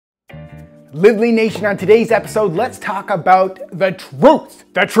Live Lean Nation, on today's episode, let's talk about the truth.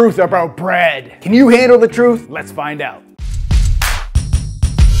 The truth about bread. Can you handle the truth? Let's find out.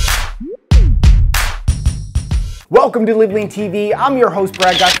 Welcome to Live Lean TV. I'm your host,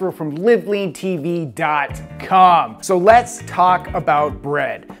 Brad Gouthro from LiveLeanTV.com. So let's talk about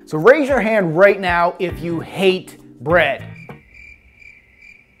bread. So raise your hand right now if you hate bread.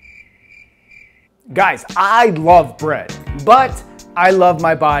 Guys, I love bread, but I love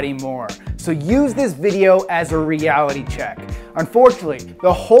my body more. So use this video as a reality check. Unfortunately,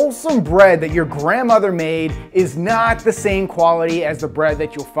 the wholesome bread that your grandmother made is not the same quality as the bread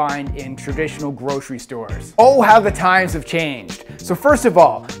that you'll find in traditional grocery stores. Oh, how the times have changed. So first of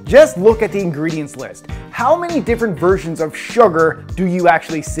all, just look at the ingredients list. How many different versions of sugar do you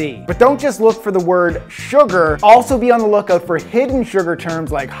actually see? But don't just look for the word sugar, also be on the lookout for hidden sugar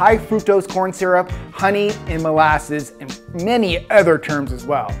terms like high fructose corn syrup, honey, and molasses, and many other terms as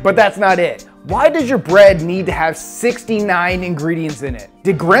well. But that's not it. Why does your bread need to have 69 ingredients in it?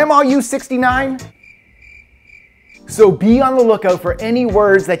 Did grandma use 69? So be on the lookout for any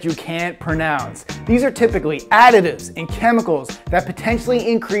words that you can't pronounce. These are typically additives and chemicals that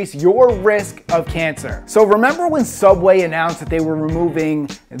potentially increase your risk of cancer. So remember when Subway announced that they were removing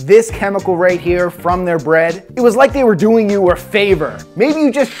this chemical right here from their bread? It was like they were doing you a favor. Maybe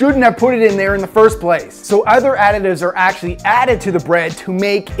you just shouldn't have put it in there in the first place. So other additives are actually added to the bread to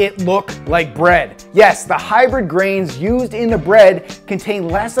make it look like bread. Yes, the hybrid grains used in the bread contain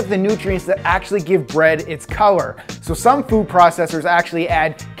less of the nutrients that actually give bread its color. So some food processors actually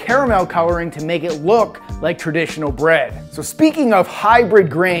add caramel coloring to make it look like traditional bread. So speaking of hybrid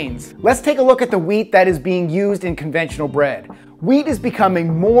grains, let's take a look at the wheat that is being used in conventional bread. Wheat is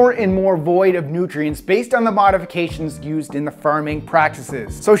becoming more and more void of nutrients based on the modifications used in the farming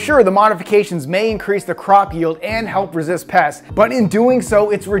practices. So sure, the modifications may increase the crop yield and help resist pests, but in doing so,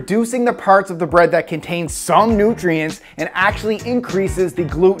 it's reducing the parts of the bread that contain some nutrients and actually increases the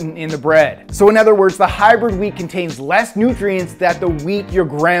gluten in the bread. So in other words, the hybrid wheat contains less nutrients than the wheat your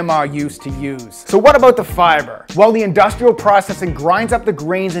grandma used to use. So what about the fiber? Well, the industrial processing grinds up the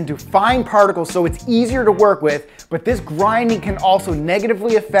grains into fine particles so it's easier to work with, but this grinding can also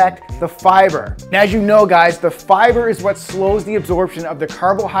negatively affect the fiber. And as you know, guys, the fiber is what slows the absorption of the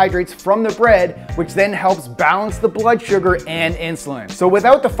carbohydrates from the bread, which then helps balance the blood sugar and insulin. So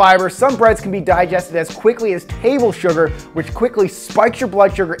without the fiber, some breads can be digested as quickly as table sugar, which quickly spikes your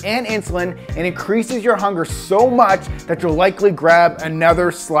blood sugar and insulin and increases your hunger so much that you'll likely grab another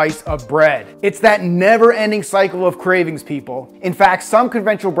slice of bread. It's that never-ending cycle of cravings, people. In fact, some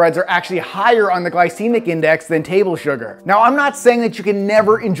conventional breads are actually higher on the glycemic index than table sugar. Now, I'm not saying that you can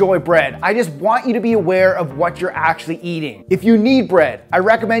never enjoy bread. I just want you to be aware of what you're actually eating. If you need bread, I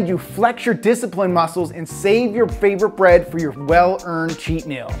recommend you flex your discipline muscles and save your favorite bread for your well-earned cheat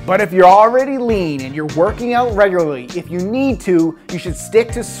meal. But if you're already lean and you're working out regularly, if you need to, you should stick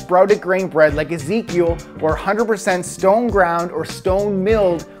to sprouted grain bread like Ezekiel or 100% stone ground or stone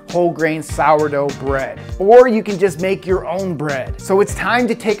milled whole grain sourdough bread. Or you can just make your own bread. So it's time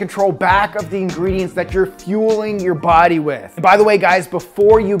to take control back of the ingredients that you're fueling your body with. And by the way, guys,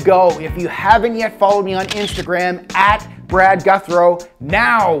 before you go, if you haven't yet followed me on Instagram at Brad Gouthro,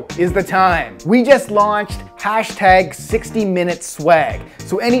 now is the time. We just launched hashtag 60-minute swag.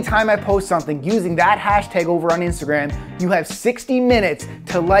 So anytime I post something using that hashtag over on Instagram, you have 60 minutes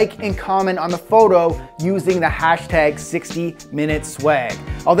to like and comment on the photo using the hashtag 60-minute swag.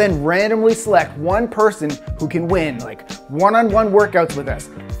 I'll then randomly select one person who can win like one-on-one workouts with us,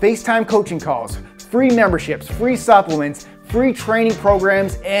 FaceTime coaching calls, free memberships, free supplements, free training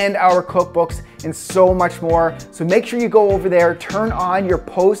programs, and our cookbooks, and so much more. So make sure you go over there, turn on your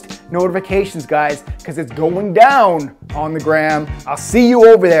post notifications, guys, because it's going down on the gram. I'll see you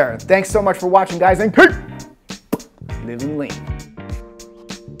over there. Thanks so much for watching, guys, and keep living lean.